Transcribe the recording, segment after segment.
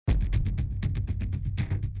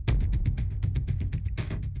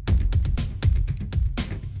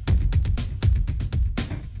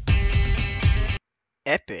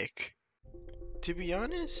Epic. To be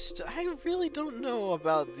honest, I really don't know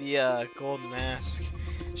about the Golden Mask.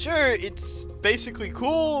 Sure, it's basically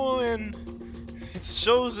cool and it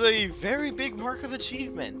shows a very big mark of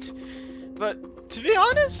achievement. But to be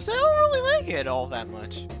honest, I don't really like it all that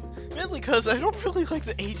much. Mainly because I don't really like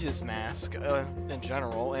the Aegis Mask in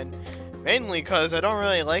general, and mainly because I don't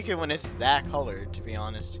really like it when it's that colored, to be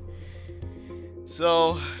honest.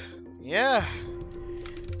 So, yeah,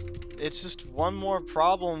 it's just one more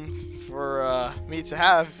problem for me to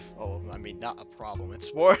have. Oh, I mean, not a problem.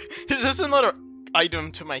 It's more. It's just another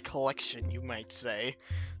item to my collection, you might say.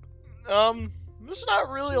 There's not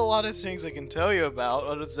really a lot of things I can tell you about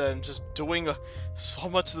other than just doing so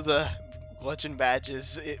much of the legend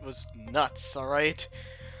badges. It was nuts. All right.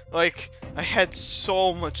 Like, I had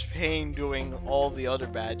so much pain doing all the other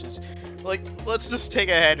badges. Like, let's just take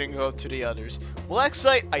ahead and go to the others. Black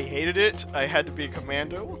Site, I hated it. I had to be a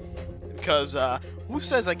commando. Because, who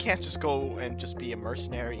says I can't just go and just be a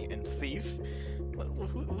mercenary and thief?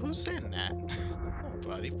 Who's saying that?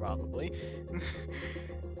 Nobody, probably.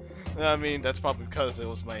 I mean, that's probably because it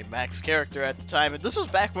was my max character at the time. And this was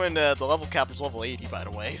back when the level cap was level 80, by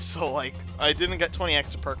the way. So, like, I didn't get 20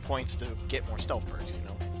 extra perk points to get more stealth perks, you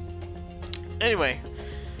know? Anyway,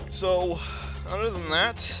 so, other than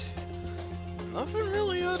that, nothing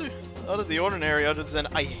really out of the ordinary other than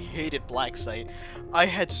I hated Black Site. I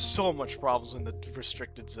had so much problems in the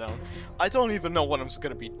restricted zone. I don't even know what I'm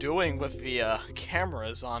going to be doing with the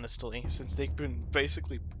cameras, honestly, since they've been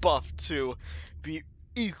basically buffed to be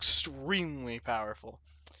extremely powerful.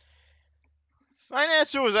 My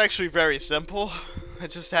answer was actually very simple.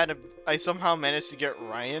 I somehow managed to get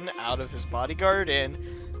Ryan out of his bodyguard and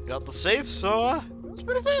got the safe, so it was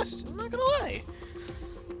pretty fast, I'm not gonna lie.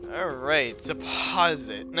 Alright,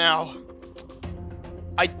 deposit. Now,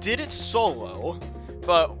 I did it solo,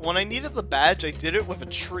 but when I needed the badge, I did it with a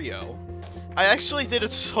trio. I actually did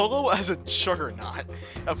it solo as a juggernaut.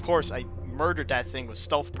 Of course, I murdered that thing with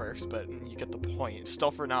stealth perks, but you get the point.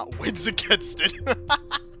 Stealth or not wins against it.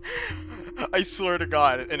 I swear to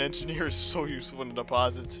God, an engineer is so useful in the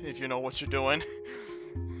deposits if you know what you're doing.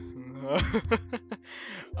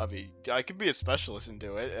 I mean, I could be a specialist and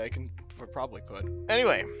do it. I probably could.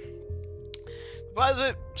 Anyway,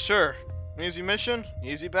 deposit, sure. Easy mission,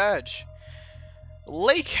 easy badge.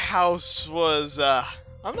 Lake House was,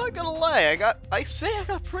 I'm not gonna lie, I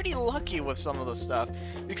got pretty lucky with some of the stuff,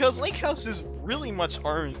 because Lake House is really much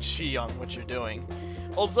RNG on what you're doing.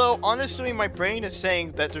 Although, honestly, my brain is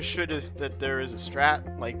saying that there is a strat,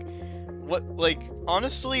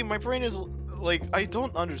 honestly, my brain is, like, I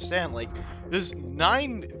don't understand, like, there's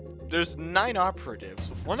nine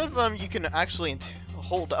operatives. One of them you can actually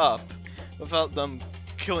hold up without them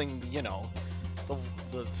killing, you know,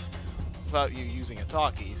 without you using a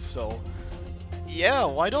talkie, so, yeah,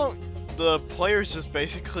 why don't the players just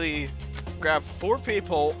basically grab 4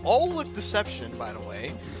 people, all with deception, by the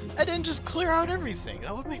way, and then just clear out everything.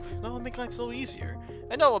 That would make life so easier.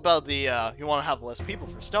 I know about the, you want to have less people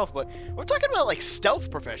for stealth, but we're talking about, like,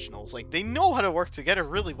 stealth professionals. Like, they know how to work together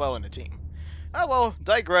really well in a team. Oh, well,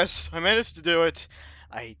 digress. I managed to do it.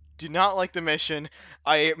 I do not like the mission.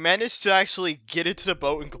 I managed to actually get into the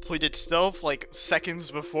boat and complete it stealth, like,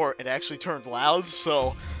 seconds before it actually turned loud,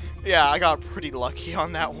 so, yeah, I got pretty lucky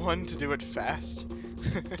on that one to do it fast.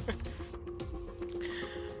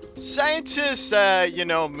 Scientists, you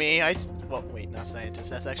know me, well, wait, not scientists,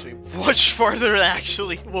 that's actually much farther than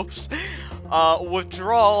actually, whoops.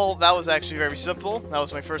 Withdrawal, that was actually very simple. That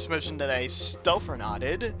was my first mission that I stealth or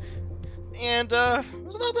nodded. And, it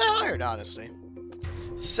was not that hard, honestly.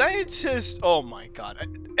 Scientists, oh my god,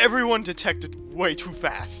 everyone detected way too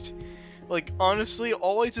fast. Like, honestly,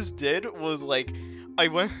 all I just did was, like,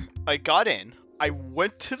 I got in, I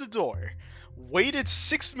went to the door, waited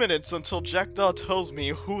 6 minutes until Jackdaw tells me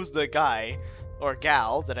who's the guy or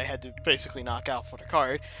gal that I had to basically knock out for the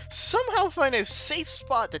card, somehow find a safe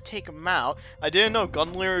spot to take him out. I didn't know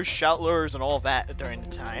gun lures, shout lures, and all that during the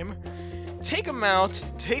time. Take him out,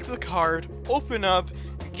 take the card, open up,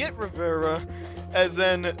 get Rivera, and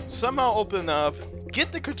then somehow open up,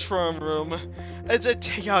 get the control room, and then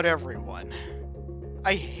take out everyone.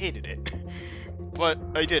 I hated it, but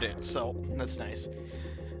I did it, so that's nice.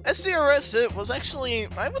 SCRS, it was actually,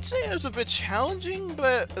 I would say it was a bit challenging,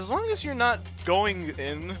 but as long as you're not going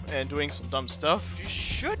in and doing some dumb stuff, you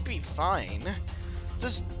should be fine.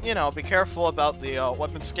 Just, you know, be careful about the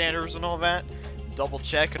weapon scanners and all that. Double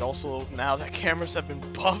check, and also now that cameras have been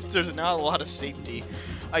buffed, there's not a lot of safety.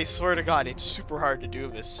 I swear to God, it's super hard to do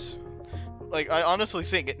this. Like, I honestly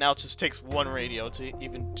think it now just takes one radio to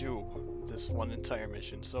even do this one entire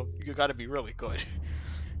mission, so you gotta be really good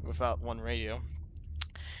without one radio.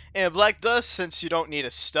 And Black Dust, since you don't need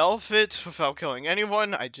to stealth it without killing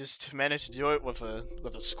anyone, I just managed to do it with a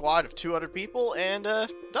squad of 2 other people, and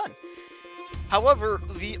done. However,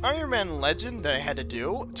 the Iron Man Legend that I had to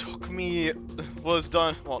do was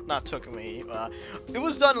done, well, not took me, it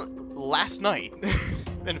was done last night,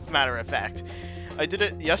 in a matter of fact. I did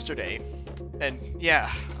it yesterday, and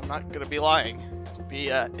yeah, I'm not gonna be lying.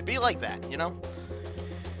 It'd be like that, you know?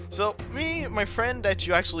 So, me, my friend that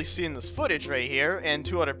you actually see in this footage right here, and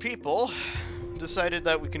 2 other people, decided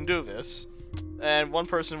that we can do this. And one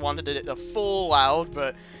person wanted it a full loud,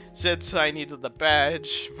 but since I needed the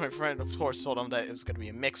badge, my friend of course told him that it was going to be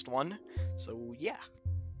a mixed one. So, yeah.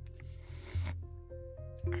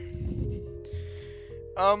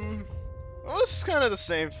 Well, this is kind of the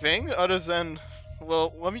same thing, other than,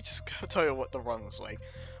 well, let me just tell you what the run was like.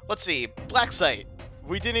 Let's see, Black Site.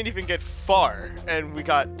 We didn't even get far, and we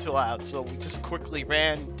got too loud, so we just quickly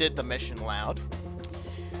did the mission loud.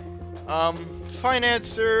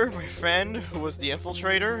 Financer, my friend, who was the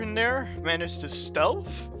infiltrator in there, managed to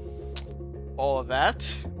stealth. All of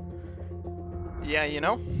that. Yeah, you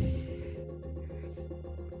know.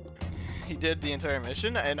 He did the entire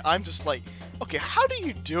mission, and I'm just like, okay, how do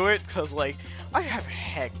you do it? Because, like, I have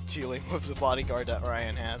heck dealing with the bodyguard that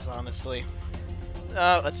Ryan has, honestly.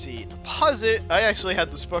 Let's see. Deposit. I actually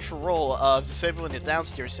had the special role of disabling the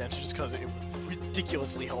downstairs sensors because it would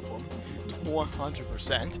ridiculously help him.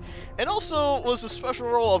 100%. And also was a special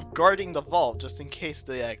role of guarding the vault just in case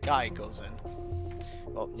the guy goes in.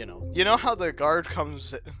 Well, you know how the guard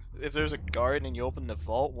comes, if there's a guard and you open the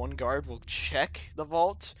vault, one guard will check the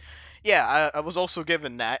vault? Yeah, I was also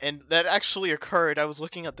given that, and that actually occurred. I was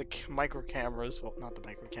looking at the micro cameras, well, not the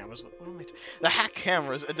micro cameras, but what am I the hack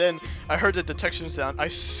cameras, and then I heard the detection sound. I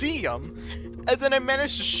see him, and then I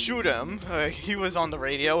managed to shoot him. He was on the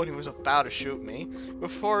radio, and he was about to shoot me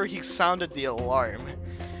before he sounded the alarm.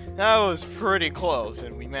 That was pretty close,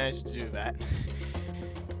 and we managed to do that.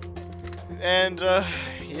 And,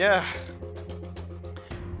 yeah.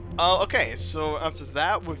 Okay, so after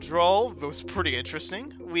that withdrawal, it was pretty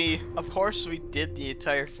interesting. Of course, we did the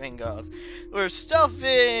entire thing of, we're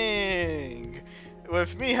stealthing!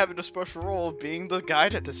 With me having a special role of being the guy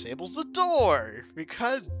that disables the door,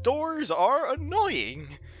 because doors are annoying.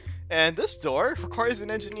 And this door requires an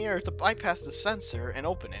engineer to bypass the sensor and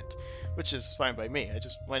open it, which is fine by me. I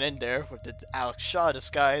just went in there with the Alex Shaw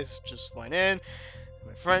disguise, just went in.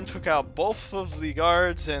 My friend took out both of the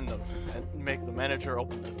guards and make the manager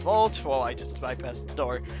open the vault while I just bypassed the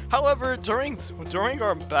door. However, during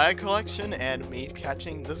our bag collection and me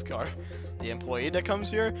catching this guard, the employee that comes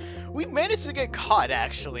here, we managed to get caught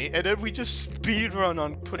actually, and then we just speed run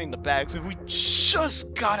on putting the bags, and we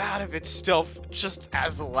just got out of it stealth just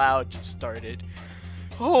as the loud just started.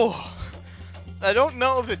 Oh. I don't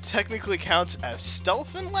know if it technically counts as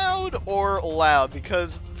stealth and loud or loud,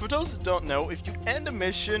 because for those that don't know, if you end a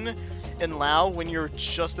mission in loud when you're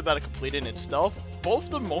just about to complete it in stealth, both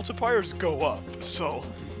the multipliers go up. So,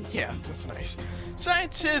 yeah, that's nice.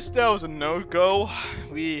 Scientist, that was a no-go.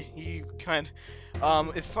 If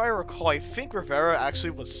I recall, I think Rivera actually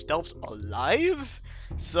was stealthed alive,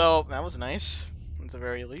 so that was nice, at the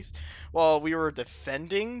very least. While we were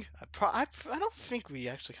defending, I don't think we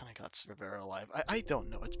actually kind of got Rivera alive. I don't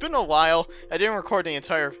know. It's been a while. I didn't record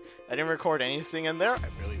anything in there. I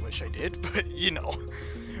really wish I did, but you know,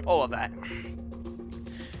 all of that.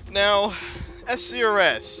 Now,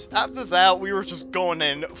 SCRS. After that, we were just going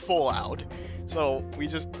in full loud. So we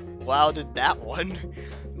just louded that one.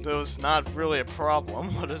 It was not really a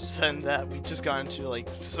problem, other than that we just got into like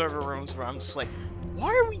server rooms where I'm just like,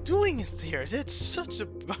 why are we doing it here? That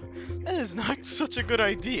is not such a good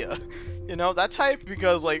idea. You know, that type,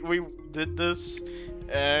 because like we did this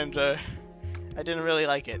and I didn't really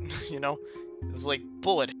like it, you know? It was like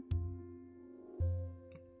bullet.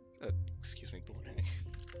 Excuse me, bullet.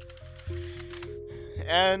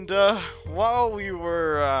 And while we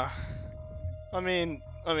were I mean,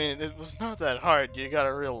 it was not that hard, you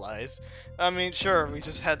gotta realize. I mean, sure, we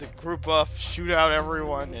just had to group up, shoot out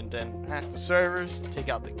everyone, and then hack the servers, take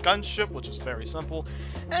out the gunship, which was very simple,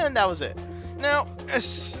 and that was it. Now,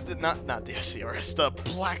 not the SCRS, the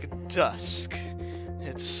Black Dusk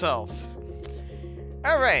itself.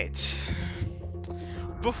 Alright.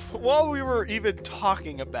 While we were even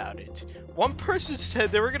talking about it, one person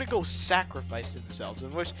said they were gonna go sacrifice themselves,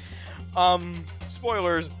 in which,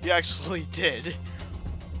 spoilers, he actually did.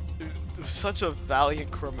 Such a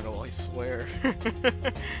valiant criminal, I swear.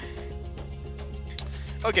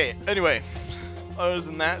 Okay, anyway, other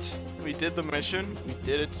than that, we did the mission, we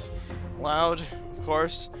did it loud, of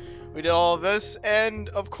course, we did all of this, and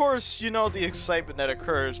of course, you know the excitement that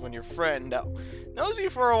occurs when your friend knows you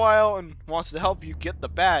for a while and wants to help you get the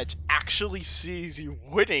badge, actually sees you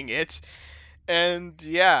winning it. And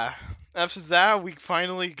yeah, after that, we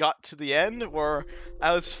finally got to the end where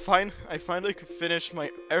I finally could finish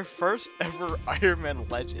my first ever Ironman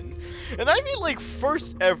legend. And I mean like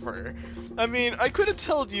first ever. I mean, I could have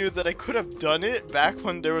told you that I could have done it back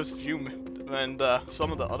when there was and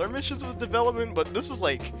some of the other missions was development, but this is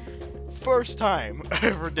like first time I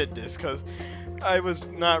ever did this because I was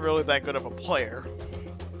not really that good of a player.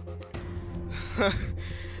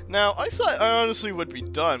 Now, I thought I honestly would be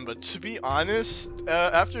done, but to be honest,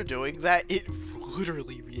 after doing that, it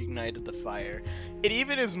literally reignited the fire. It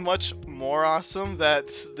even is much more awesome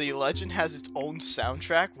that the legend has its own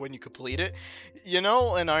soundtrack when you complete it. You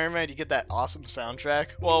know, in Iron Man, you get that awesome soundtrack.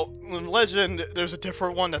 Well, in Legend, there's a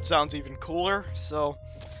different one that sounds even cooler, so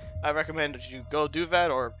I recommend that you go do that,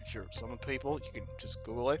 or if you're some people, you can just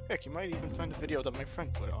Google it. Heck, you might even find a video that my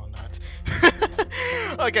friend put on that.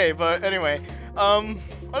 Okay, but anyway,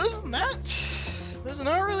 other than that, there's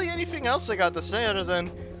not really anything else I got to say other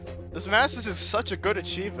than this Masters is such a good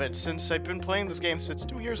achievement since I've been playing this game since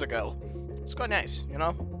 2 years ago. It's quite nice, you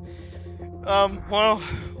know? Well,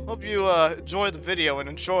 hope you enjoy the video and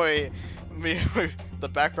enjoy me the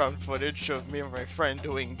background footage of me and my friend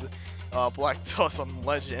doing the Black Dust on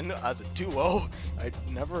Legend as a duo. I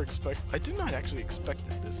did not actually expect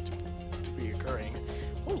this to be occurring.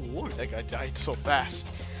 Oh lord, that guy died so fast.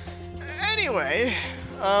 Anyway,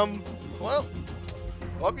 well,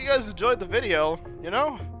 hope you guys enjoyed the video, you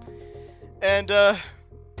know? And,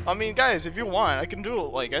 I mean, guys, if you want, I can do,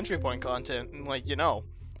 like, entry point content, and, like, you know,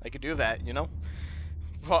 I could do that, you know?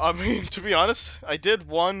 Well, I mean, to be honest, I did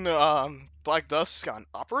one, Black Dust on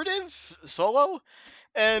Operative solo,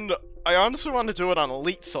 and I honestly want to do it on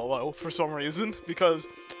Elite solo for some reason, because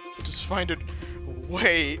I just find it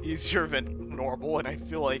way easier than normal, and I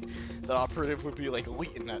feel like the Operative would be, like,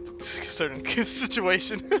 Elite in that certain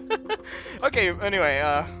situation. Okay, anyway,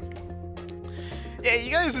 yeah,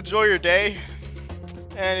 you guys enjoy your day,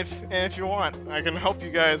 and if you want, I can help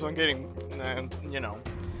you guys on getting, you know,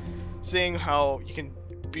 seeing how you can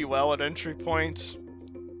be well at entry points.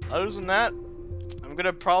 Other than that, I'm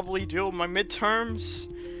gonna probably do my midterms,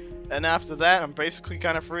 and after that, I'm basically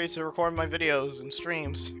kind of free to record my videos and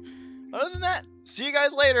streams. Other than that, see you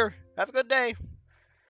guys later. Have a good day.